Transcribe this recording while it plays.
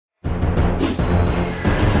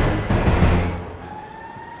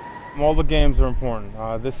all the games are important.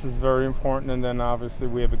 This is very important, and then obviously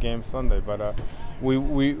we have a game Sunday. But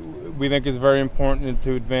we think it's very important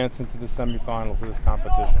to advance into the semifinals of this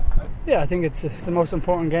competition. Yeah, I think it's the most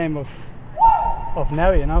important game of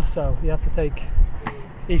now, you know. So you have to take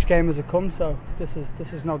each game as it comes. So this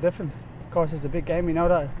is no different. Of course, it's a big game. We know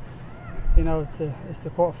that. You know, it's the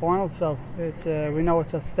quarterfinal. So it's we know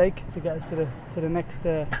it's at stake to get us to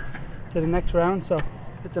the next round. So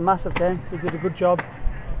it's a massive game. We did a good job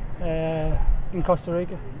in Costa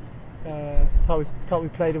Rica. Thought we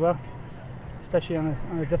played well, especially on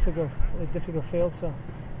a difficult field. So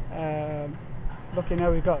lucky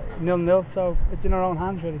now we've got 0-0, so it's in our own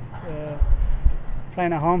hands really.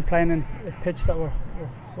 Playing at home, playing in a pitch that we're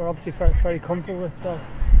obviously very comfortable with. So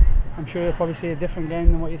I'm sure you'll probably see a different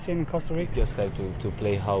game than what you've seen in Costa Rica. Just have to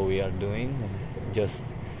play how we are doing, and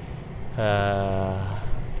just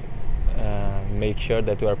make sure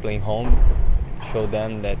that we are playing home, show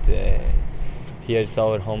them that here is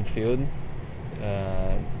our home field,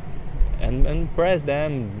 and press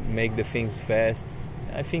them, make the things fast.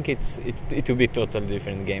 I think it will be a totally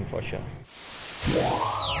different game for sure.